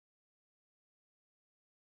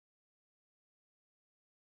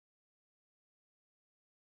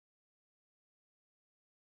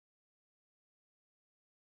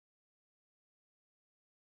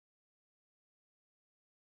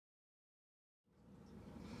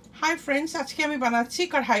Hi friends, आज के बनाচ্ছি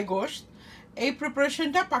कढ़ाई गोश्त। এই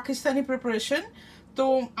প্রিপারেশনটা পাকিস্তানি প্রিপারেশন। তো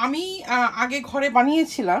আমি আগে ঘরে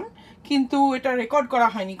বানিয়েছিলাম, কিন্তু এটা রেকর্ড করা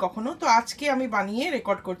হয়নি কখনো। তো আজকে আমি বানিয়ে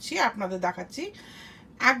রেকর্ড করছি, আপনাদের দেখাচ্ছি।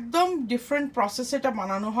 একদম ডিফারেন্ট প্রসেস এটা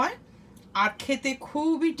বানানো হয়, আর খেতে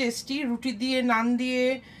খুবই টেস্টি। রুটি দিয়ে, নান দিয়ে,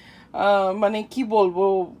 মানে কি বলবো,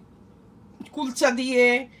 কুলচা দিয়ে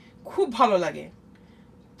খুব ভালো লাগে।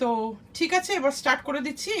 তো ঠিক আছে, এবার স্টার্ট করে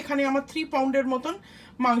দিচ্ছি। এখানে আমার 3 পাউন্ডের মতন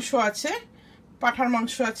মাংস আছে, পাঠার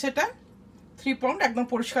মাংস আছে। এটা 3 পাউন্ড একদম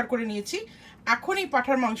পরিষ্কার করে নিয়েছি। এখন এই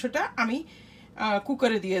পাঠার মাংসটা আমি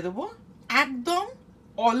কুকারে দিয়ে দেবো। একদম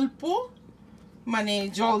অল্প মানে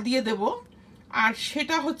জল দিয়ে দেব। আর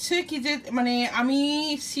সেটা হচ্ছে কি যে মানে আমি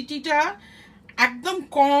সিটিটা একদম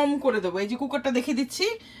কম করে দেবো। এই যে কুকারটা দেখে দিচ্ছি,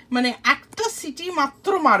 মানে একটা সিটি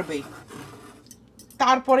মাত্র মারবে,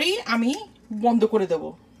 তারপরেই আমি বন্ধ করে দেব।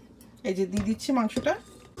 এই যে দিয়ে দিচ্ছি মাংসটা,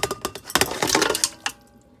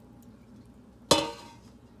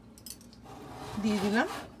 দিয়ে দিলাম।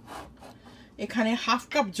 এখানে হাফ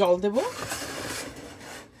কাপ জল দেব।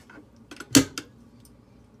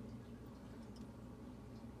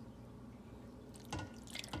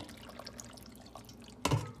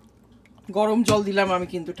 গরম জল দিলাম আমি,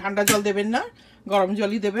 কিন্তু ঠান্ডা জল দেবেন না, গরম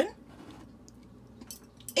জলই দেবেন।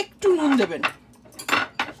 একটু নুন দেবেন,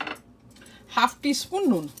 হাফ টিস্পুন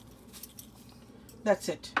নুন, দ্যাটস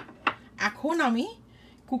ইট। এখন আমি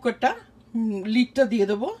কুকারটা লিডটা দিয়ে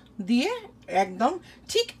দেবো, দিয়ে একদম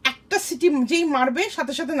ঠিক একটা সিটি যেই মারবে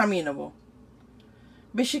সাথে সাথে নামিয়ে নেব।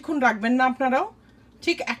 বেশিক্ষণ রাখবেন না আপনারাও,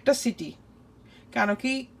 ঠিক একটা সিটি। কেন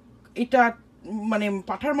কি এটা মানে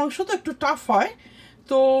পাঠার মাংস তো একটু টাফ হয়,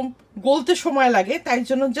 তো গলতে সময় লাগে, তাই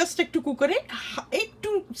জন্য জাস্ট একটু কুকারে একটু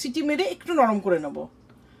সিটি মেরে একটু নরম করে নেব।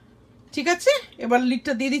 ঠিক আছে, এবার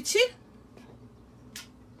লিডটা দিয়ে দিচ্ছি।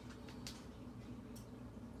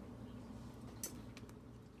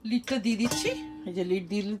 লিডটা দিয়ে দিচ্ছি, এই যে লিড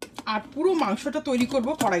দিয়ে। আর পুরো মাংসটা তৈরি করব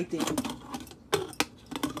কড়াইতে।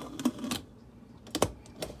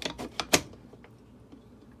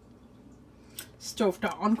 স্টোভটা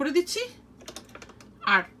অন করে দিচ্ছি,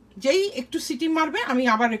 আর যেই একটু সিটি মারবে আমি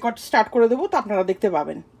আবার রেকর্ড স্টার্ট করে দেবো, তো আপনারা দেখতে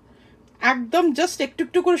পাবেন। একদম জাস্ট একটু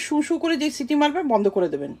একটু করে শু শু করে যেই সিটি মারবে বন্ধ করে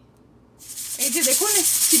দেবেন। এই যে দেখুন,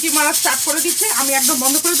 সিটি মারা স্টার্ট করে দিচ্ছে, আমি একদম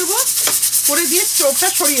বন্ধ করে দেবো। করে দিয়ে স্টোভটা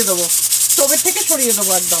সরিয়ে দেবো, স্টোভের থেকে সরিয়ে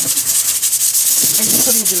দেবো একদম। এই যে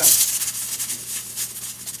সরিয়ে দিলাম।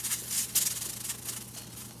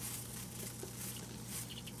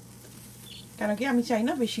 কেন কি আমি চাই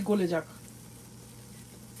না বেশি গলে যাক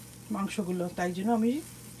মাংসগুলো, তাই জন্য আমি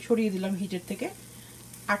সরিয়ে দিলাম হিটের থেকে।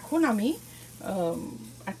 এখন আমি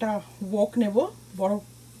একটা ওয়াক নেব, বড়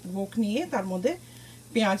ওয়াক নিয়ে তার মধ্যে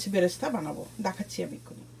পেঁয়াজ বেরেস্তা বানাবো, দেখাচ্ছি আমি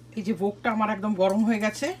এক্ষুনি। এই যে ওয়াকটা আমার একদম গরম হয়ে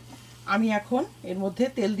গেছে, আমি এখন এর মধ্যে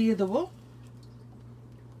তেল দিয়ে দেবো।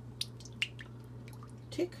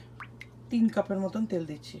 ঠিক 3 কাপের মতন তেল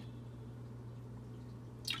দিচ্ছি।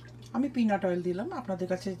 আমি পিনাট অয়েল দিলাম, আপনাদের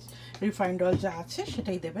কাছে রিফাইন্ড অয়েল যা আছে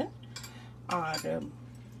সেটাই দেবেন। আর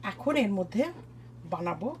এখন এর মধ্যে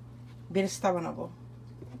বানাবো বেরেস্তা বানাবো।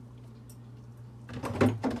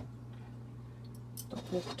 তো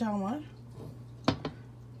পোকটা আমার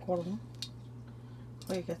গরম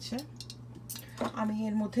হয়ে গেছে, আমি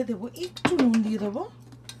এর মধ্যে দেবো একটু নুন দিয়ে দেবো,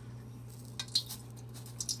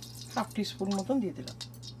 হাফ টিস্পুন মতন দিয়ে দিলাম।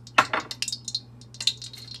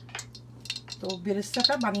 তো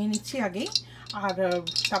বেরেস্তাটা বানিয়ে নিচ্ছি আগেই, আর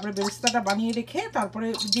তারপরে বেরেস্তাটা বানিয়ে রেখে তারপরে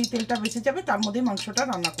যে তেলটা বেঁচে যাবে তার মধ্যে মাংসটা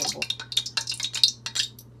রান্না করব।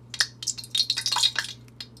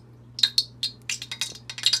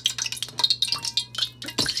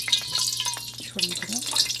 ছড়িয়ে দিলাম।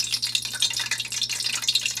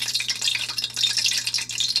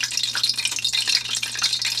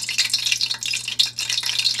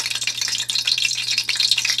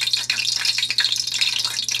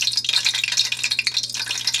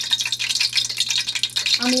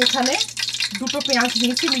 আমি এখানে 2টো পেঁয়াজ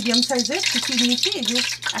নিয়েছি, মিডিয়াম সাইজের কুচি নিয়েছি। এই যে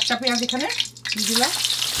একটা পেঁয়াজ এখানে দিয়ে দিলাম,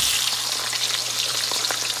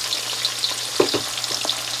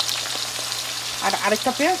 আর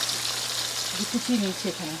আরেকটা পেঁয়াজ কুচি নিয়েছি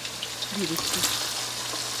এখানে দিয়ে দিচ্ছি।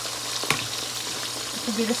 একটু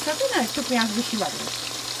বেরেস্তাতে না একটু পেঁয়াজ বেশি লাগবে,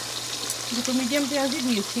 2টো মিডিয়াম পেঁয়াজই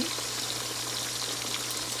দিয়েছি।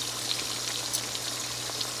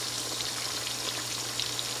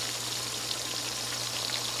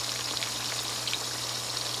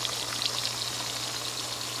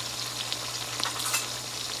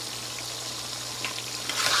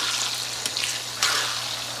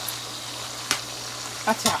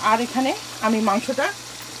 আচ্ছা, আর এখানে আমি মাংসটা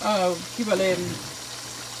কি বলে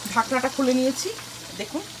ঢাকনাটা খুলে নিয়েছি,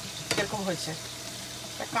 দেখুন এরকম হয়েছে।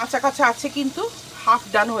 কাঁচা কাঁচা আছে কিন্তু হাফ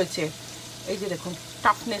ডান হয়েছে। এই যে দেখুন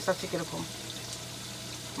টাফনেস আছে কিরকম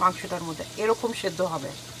মাংসটার মধ্যে, এরকম সেদ্ধ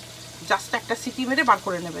হবে। জাস্ট একটা সিটি মেরে বার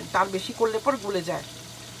করে নেবেন, তার বেশি করলে পর গলে যায়।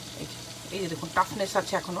 এই যে দেখুন টাফনেস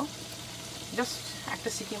আছে এখনো, জাস্ট একটা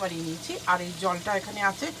সিটি মারিয়ে নিয়েছি। আর এই জলটা এখানে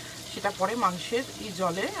আছে, সেটা পরে মাংসের এই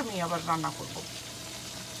জলে আমি আবার রান্না করব।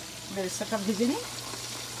 বেরেস্তাটা ভেজে নিই,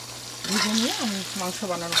 ভেজে নিয়ে আমি মাংস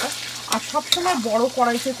বানানোটা। আর সবসময় বড়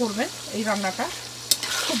কড়াইতে করবেন এই রান্নাটা,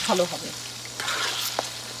 খুব ভালো হবে।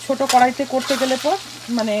 ছোট কড়াইতে করতে গেলে পর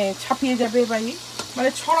মানে ছাপিয়ে যাবে বা মানে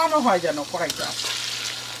ছড়ানো হয় যেন কড়াইটা।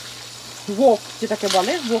 ভোক যেটাকে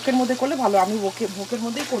বলে, ভোকের মধ্যে করলে ভালো। আমি ভোকের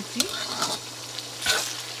মধ্যেই করছি।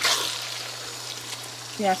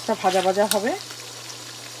 পেঁয়াজটা ভাজা ভাজা হবে,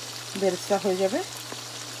 বেরেস্তা হয়ে যাবে।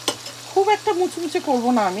 খুব একটা মুচমুচে করবো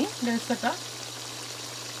না আমি বেরেস্তাটা।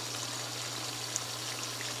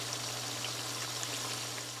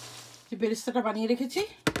 বেরেস্তাটা বানিয়ে রেখেছি,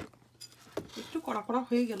 একটু কড়া কড়া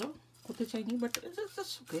হয়ে গেল, করতে চাইনি, বাট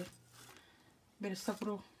ওকে। বেরেস্তা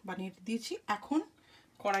পুরো বানিয়ে দিয়েছি। এখন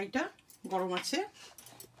কড়াইটা গরম আছে,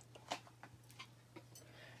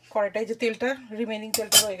 কড়াইটায় যে তেলটা রিমেনিং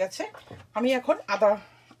তেলটা রয়ে গেছে, আমি এখন আদা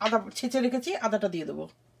ছেঁচে রেখেছি, আদাটা দিয়ে দেবো।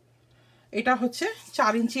 এটা হচ্ছে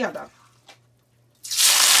 4 ইঞ্চি আদা।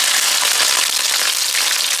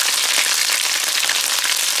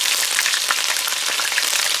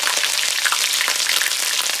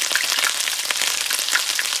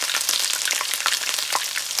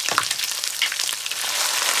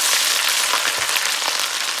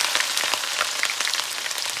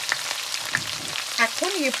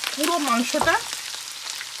 এখন এই পুরো মাংসটা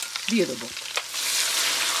দিয়ে দেবো।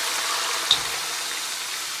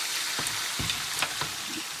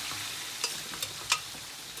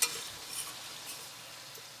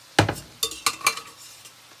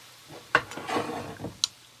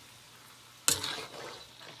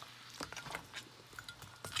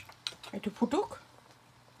 একটু ফুটুক।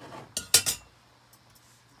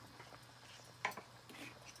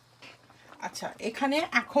 আচ্ছা, এখানে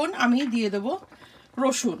এখন আমি দিয়ে দেব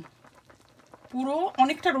রসুন। পুরো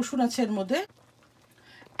অনেকটা রসুন আছে এর মধ্যে,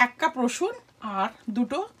 1 কাপ রসুন আর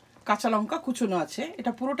 2টো কাঁচা লঙ্কা কুচনো আছে,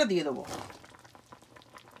 এটা পুরোটা দিয়ে দেবো।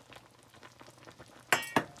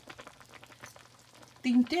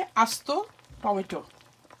 3টে আস্ত টমেটো।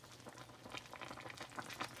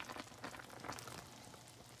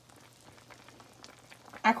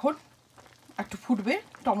 এখন একটু ফুটবে,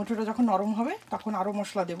 টমেটোটা যখন নরম হবে তখন আরও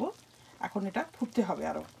মশলা দেব। এখন এটা ফুটতে হবে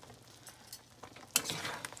আরও।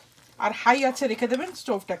 আর হাই আছে রেখে দেবেন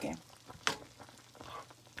স্টোভটাকে।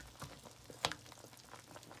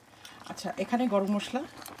 আচ্ছা, এখানে গরম মশলা,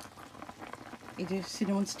 এই যে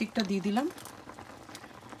সিনামন স্টিকটা দিয়ে দিলাম,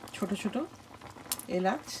 ছোট ছোট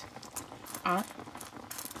এলাচ আর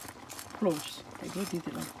ক্লোভস এগুলো দিয়ে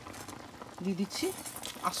দিলাম, দিয়ে দিচ্ছি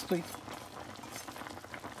আস্তই।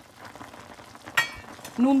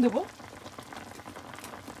 নুন দেব,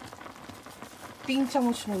 3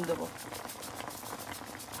 চামচ নুন দেব।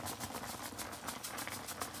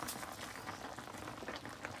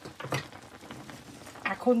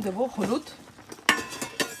 এখন দেব হলুদ,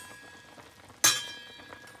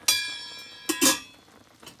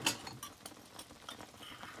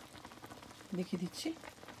 দেখিয়ে দিচ্ছি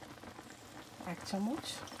 1 চামচ।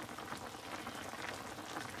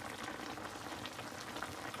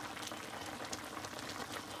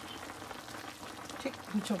 ঠিক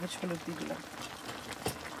 2 চামচ হলুদ দিয়ে দিলাম।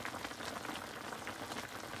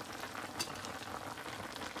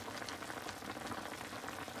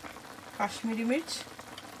 কাশ্মীরি মির্চ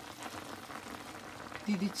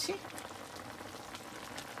দিয়ে দিচ্ছি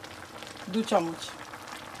 2 চামচ।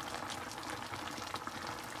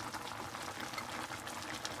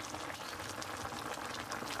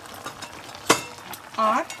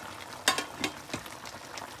 আর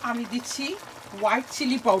আমি দিচ্ছি হোয়াইট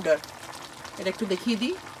চিলি পাউডার, এটা একটু দেখিয়ে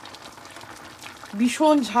দিই।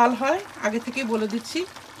 ভীষণ ঝাল হয়, আগে থেকেই বলে দিচ্ছি।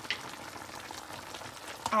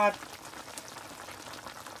 আর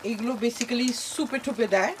এইগুলো বেসিক্যালি সুপে টুপে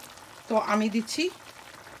দেয়, তো আমি দিচ্ছি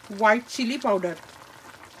হোয়াইট চিলি পাউডার,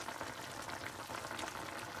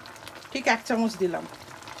 ঠিক 1 চামচ দিলাম।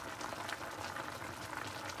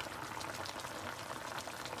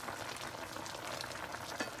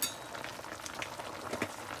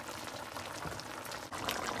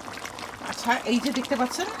 আচ্ছা, এই যে দেখতে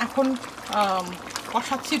পাচ্ছেন এখন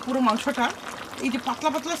কষাচ্ছি পুরো মাংসটা। এই যে পাতলা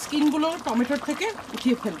পাতলা স্কিনগুলো টমেটোর থেকে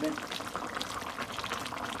উঠিয়ে ফেলবেন।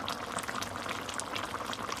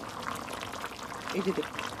 এই যে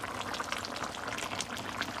দেখুন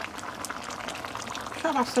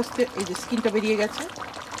সব আস্তে আস্তে এই যে স্কিনটা বেরিয়ে গেছে,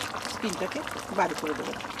 স্কিনটাকে বাইরে করে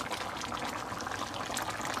দেবেন।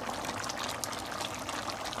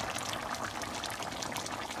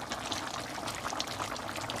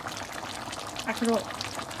 এখনও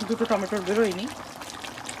দুটো টমেটোর বেরোয়নি,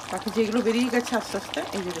 বাকি যেগুলো বেরিয়ে গেছে আস্তে আস্তে,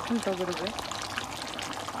 এই যে দেখুন এটাও বেরোবে,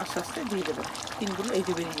 আস্তে আস্তে দিয়ে দেবো। স্কিনগুলো এই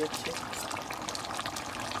যে বেরিয়ে যাচ্ছে,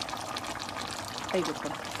 এই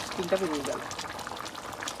দেখুন স্কিনটা বেরিয়ে গেল।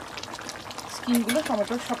 স্কিনগুলো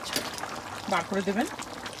টমেটোর সব বার করে দেবেন।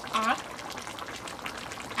 আর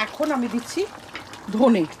এখন আমি দিচ্ছি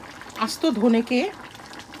ধনে, আস্ত ধনেকে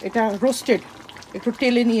এটা রোস্টেড একটু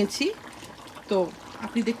টেলে নিয়েছি, তো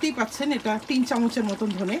আপনি দেখতেই পাচ্ছেন এটা 3 চামচের মতন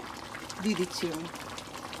ধনে দিয়ে দিচ্ছি আমি।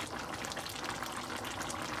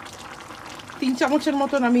 3 চামচের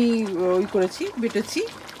মতন আমি ওই করেছি, বেটেছি,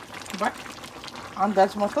 বাট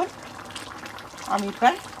আন্দাজ মতন আমি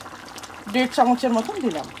প্রায় 1.5 চামচের মতন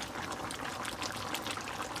দিলাম।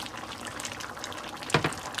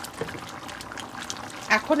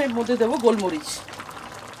 এখন এর মধ্যে দেবো গোলমরিচ,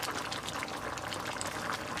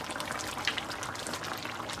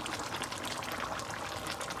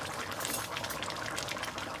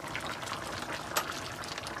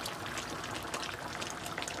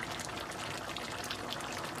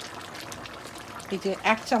 এই যে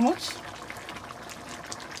 1 চামচ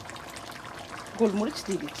গোলমরিচ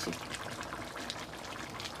দিয়ে দিচ্ছি।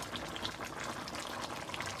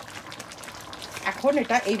 এখন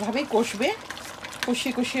এটা এইভাবেই কষবে,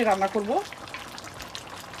 কষিয়ে কষিয়ে রান্না করব।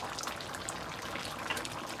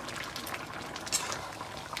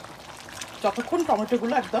 যতক্ষণ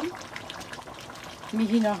টমেটোগুলো একদম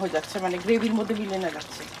মিহি না হয়ে যাচ্ছে, মানে গ্রেভির মধ্যে মিলে না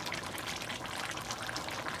যাচ্ছে।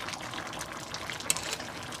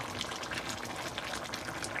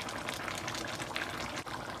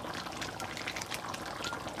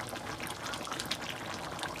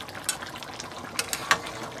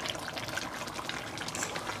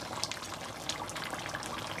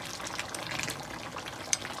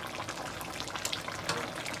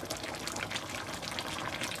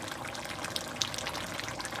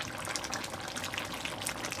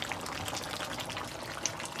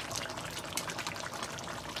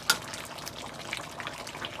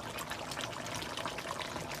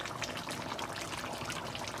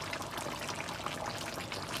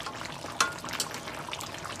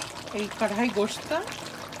 এই কড়াই গোশতটা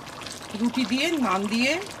রুটি দিয়ে, নান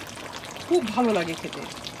দিয়ে খুব ভালো লাগে খেতে,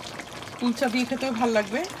 কুলচা দিয়ে খেতেও ভালো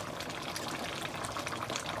লাগবে।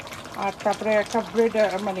 আর তারপরে একটা ব্রেড,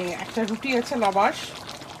 মানে একটা রুটি আছে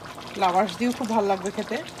লাভাশ দিয়েও খুব ভালো লাগবে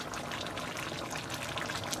খেতে।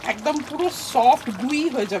 একদম পুরো সফট গুই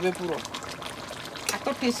হয়ে যাবে, পুরো এত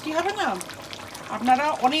টেস্টি হবে না। আপনারা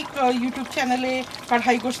অনেক ইউটিউব চ্যানেলে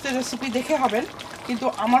কড়াই গোশতের রেসিপি দেখে হবেন, কিন্তু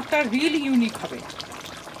আমারটা রিয়েলি ইউনিক হবে।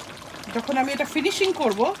 যখন আমি এটা ফিনিশিং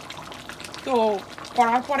করব, তো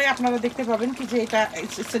করার পরে আপনারা দেখতে পাবেন কি যে এটা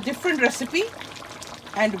it's a different recipe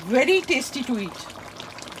and very tasty two ইট।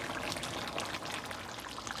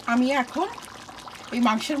 আমি এখন এই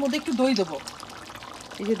মাংসের মধ্যে একটু দই দেবো,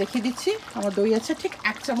 এই যে দেখিয়ে দিচ্ছি আমার দই আছে, ঠিক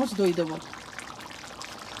 1 চামচ দই দেবো।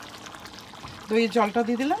 দইয়ের জলটা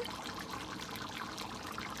দিয়ে দিলাম,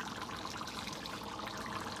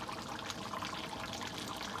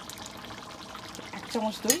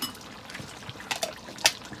 চামচ দই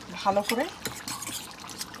ভালো করে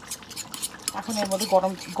এখন এর মধ্যে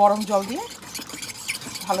গরম জল দিয়ে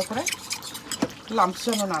ভালো করে, লাম্পস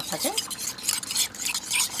যেন না থাকে,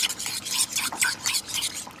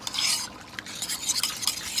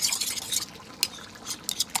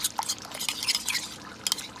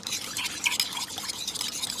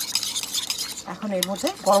 এখন এর মধ্যে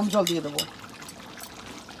গরম জল দিয়ে দেবো।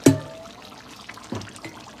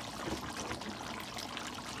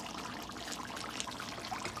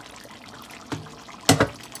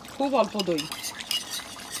 খুব অল্প দই,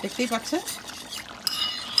 দেখতেই পাচ্ছেন,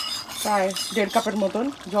 প্রায় 1.5 কাপের মতন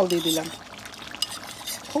জল দিয়ে দিলাম।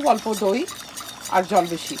 খুব অল্প দই আর জল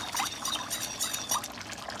বেশি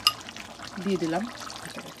দিয়ে দিলাম।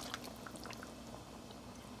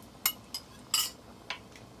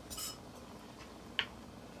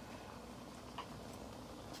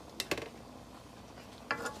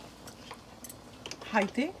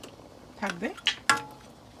 হাইতে থাকবে।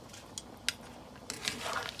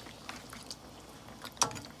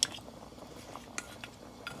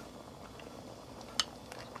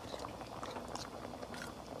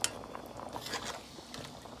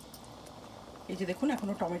 এই যে দেখুন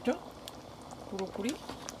এখনো টমেটো পুরোপুরি,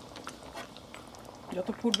 যত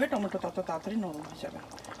ফুটবে টমেটো তত তাড়াতাড়ি নরম হয়ে যাবে।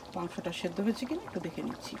 মাংসটা সেদ্ধ হয়েছে কিনা একটু দেখে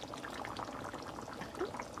নিচ্ছি, একটু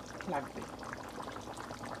লাগবে,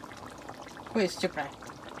 হয়ে এসছে প্রায়,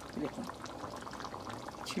 দেখুন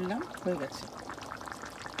ছিললাম, হয়ে গেছে।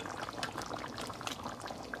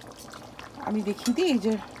 আমি দেখিয়ে দিই, এই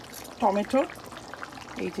যে টমেটোর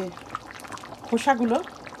এই যে খোসাগুলো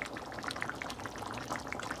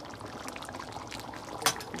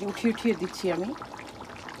উঠিয়ে উঠিয়ে দিচ্ছি আমি।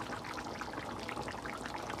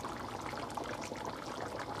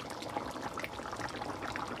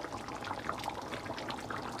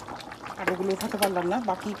 আর ওগুলো উঠাতে পারলাম না,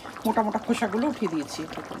 বাকি মোটা মোটা খোসাগুলো উঠিয়ে দিয়েছি।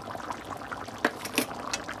 দেখুন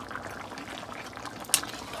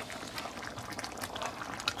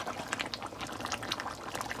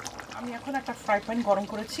আমি এখন একটা ফ্রাই প্যান গরম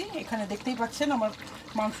করেছি, এখানে দেখতেই পাচ্ছেন আমার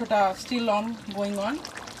মাংসটা স্টিল অন গোয়িং অন।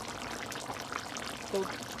 তো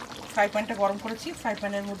ফ্রাই প্যানটা গরম করেছি, ফ্রাই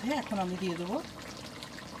প্যানের মধ্যে এখন আমি দিয়ে দেবো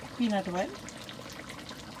পিনাট অয়েল,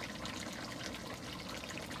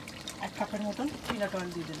 1 কাপের মতন পিনাট অয়েল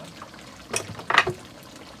দিয়ে দিলাম।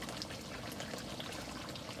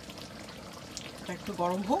 এটা একটু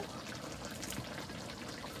গরম হোক।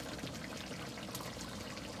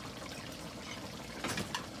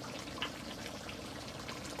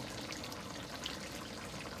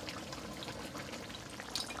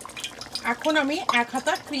 এখন আমি 1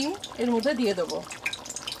 হাতা ক্রিম এর মধ্যে দিয়ে দেবো।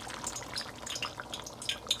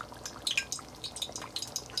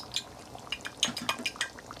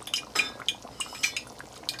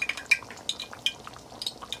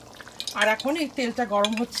 আর এখন এই তেলটা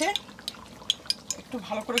গরম হচ্ছে, একটু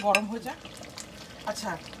ভালো করে গরম হয়ে যাক।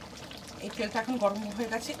 আচ্ছা, এই তেলটা এখন গরম হয়ে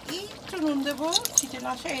গেছে, একটু নুন দেবো, ছিটে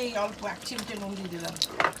না আসে, এই অল্প 1 চিমটে নুন দিয়ে দিলাম।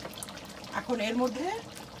 এখন এর মধ্যে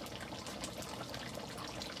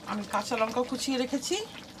আমি কাঁচা লঙ্কা কুচিয়ে রেখেছি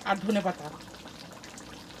আর ধনেপাতা।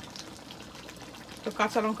 তো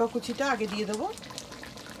কাঁচা লঙ্কা কুচিটা আগে দিয়ে দেবো।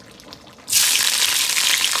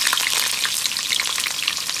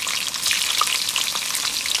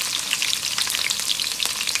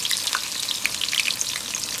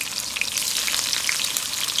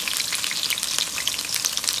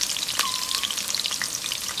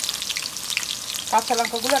 কাঁচা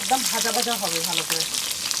লঙ্কাগুলো একদম ভাজা ভাজা হবে ভালো করে।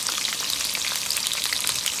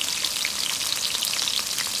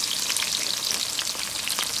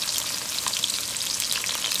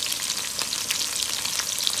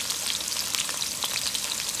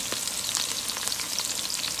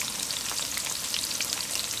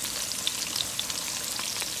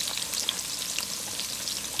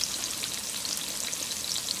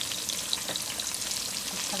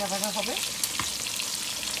 ভাজা ভাজা হবে।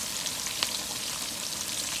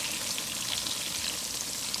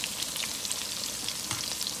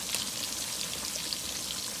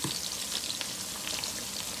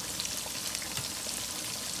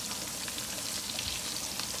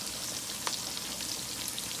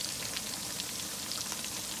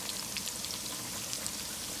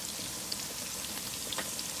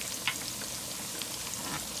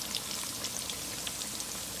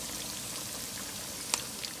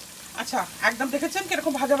 আচ্ছা, একদম দেখেছেন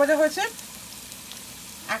কিরকম ভাজা ভাজা হয়েছে।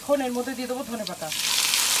 এখন এর মধ্যে দিয়ে দেবো ধনেপাতা।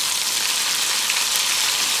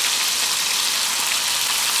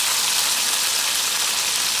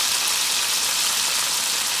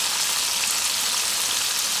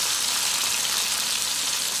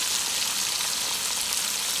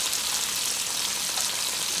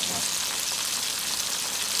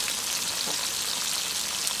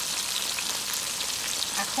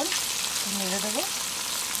 এখন নেড়ে দেবো,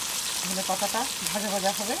 ধনেপাতাটা ভাজা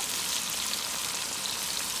ভাজা হবে।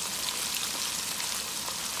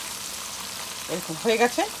 এরকম হয়ে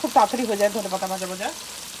গেছে, খুব তাড়াতাড়ি হয়ে যায় ধনেপাতা ভাজা ভাজা।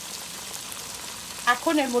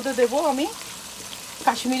 এখন এর মধ্যে দেবো আমি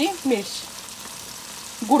কাশ্মীরি মির্চ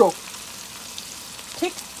গুঁড়ো,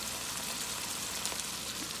 ঠিক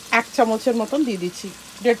 1 চামচের মতন দিয়ে দিচ্ছি,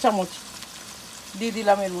 1.5 চামচ দিয়ে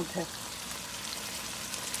দিলাম এর মধ্যে।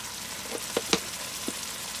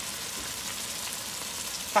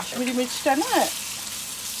 কাশ্মীরি মির্চটা না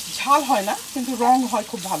ঝাল হয় না, কিন্তু রং হয়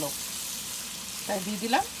খুব ভালো, তাই দিয়ে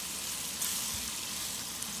দিলাম।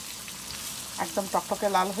 একদম টকটকে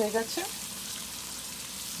লাল হয়ে গেছে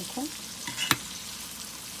দেখুন।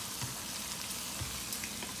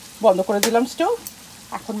 বন্ধ করে দিলাম স্টোভ।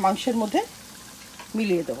 এখন মাংসের মধ্যে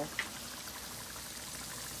মিলিয়ে দেবো।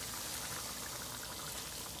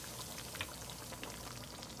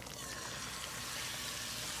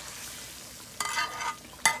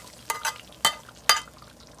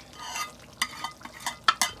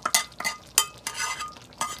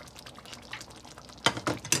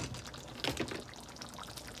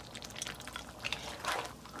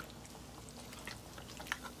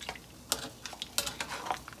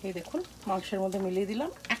 এই দেখুন মাংসের মধ্যে মিলিয়ে দিলাম।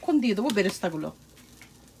 এখন দিয়ে দেবো বেরেস্তাগুলো,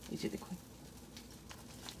 এই যে দেখুন।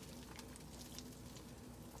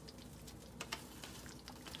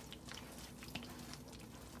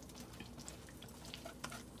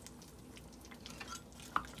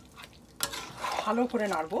 ভালো করে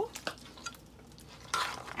নাড়বো,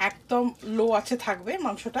 একদম লো আছে থাকবে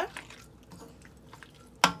মাংসটা।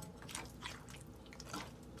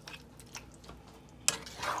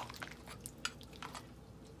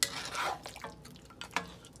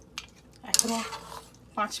 এখনো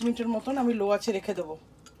 5 মিনিটের মতন আমি লো আঁচে রেখে দেবো।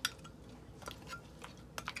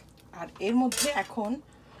 আর এর মধ্যে এখন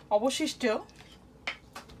অবশিষ্ট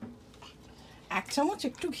 1 চামচ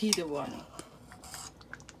একটু ঘি দেবো আমি।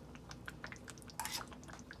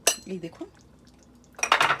 এই দেখুন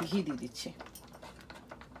ঘি দিয়ে দিচ্ছি।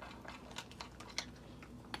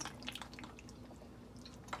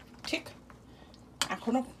 ঠিক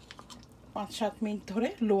এখনো 5-7 মিনিট ধরে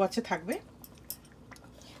লো আঁচে থাকবে।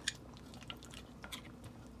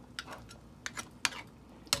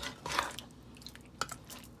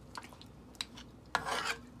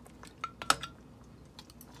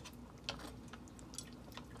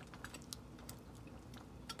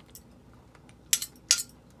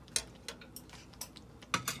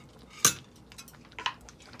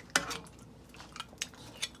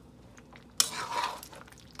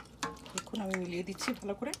 দেখুন আমি মিলিয়ে দিচ্ছি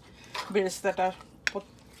ভালো করে। বেরেস্তাটা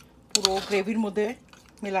পুরো গ্রেভির মধ্যে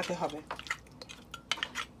মেলাতে হবে।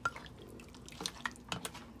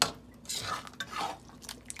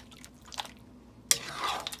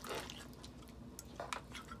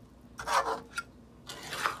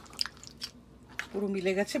 পুরো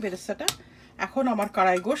মিলে গেছে বেরেস্তাটা। এখন আমার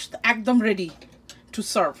কড়াই গোশত একদম রেডি টু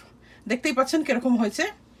সার্ভ। দেখতেই পাচ্ছেন কিরকম হয়েছে।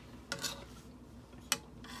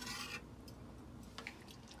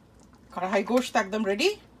 কড়াই গোশত একদম রেডি,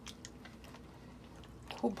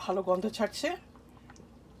 খুব ভালো গন্ধ ছাড়ছে।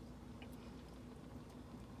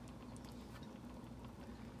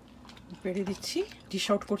 বেড়ে দিচ্ছি, ডিশ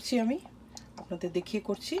আউট করছি, আমি আপনাদের দেখিয়ে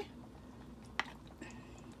করছি।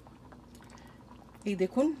 এই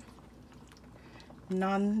দেখুন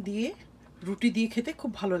নান দিয়ে রুটি দিয়ে খেতে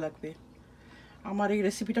খুব ভালো লাগবে। আমার এই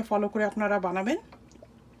রেসিপিটা ফলো করে আপনারা বানাবেন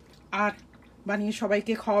আর বানিয়ে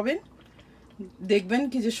সবাইকে খাওয়াবেন। দেখবেন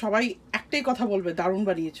কি যে সবাই একটাই কথা বলবে, দারুণ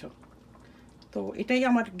বানিয়েছো। তো এটাই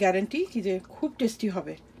আমার গ্যারান্টি কি যে খুব টেস্টি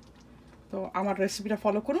হবে। তো আমার রেসিপিটা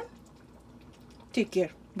ফলো করুন। Take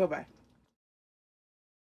care, bye bye.